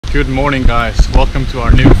Good morning guys, welcome to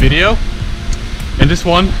our new video. In this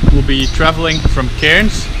one we'll be traveling from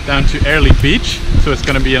Cairns down to Airlie beach, so it's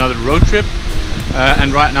going to be another road trip,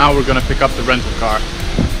 and right now we're going to pick up the rental car.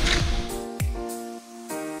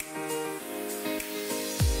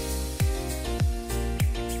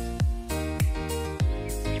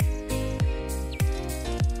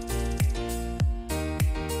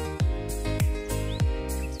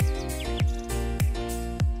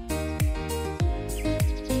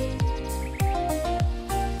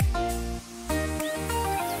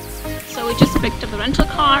 So we just picked up the rental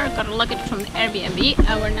car, got a luggage from the Airbnb,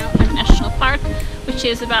 and we're now in National Park, which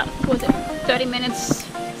is about 30 minutes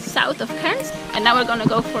south of Cairns. And now we're gonna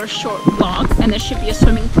go for a short walk, and there should be a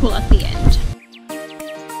swimming pool at the end.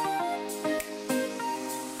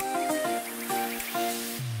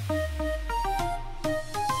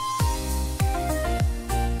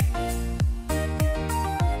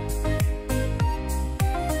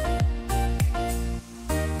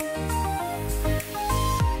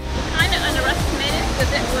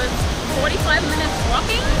 It was 45 minutes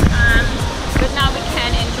walking, but now we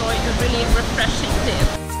can enjoy a really refreshing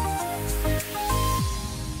dip.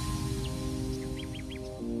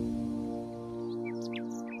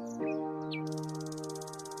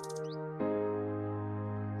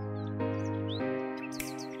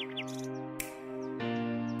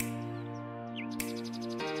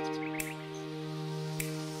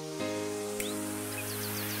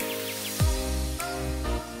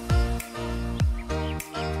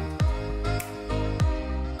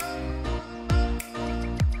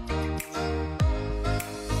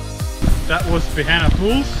 That was Babinda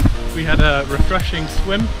Boulders. We had a refreshing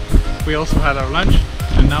swim. We also had our lunch,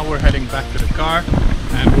 and now we're heading back to the car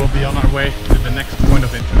and we'll be on our way to the next point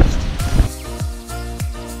of interest.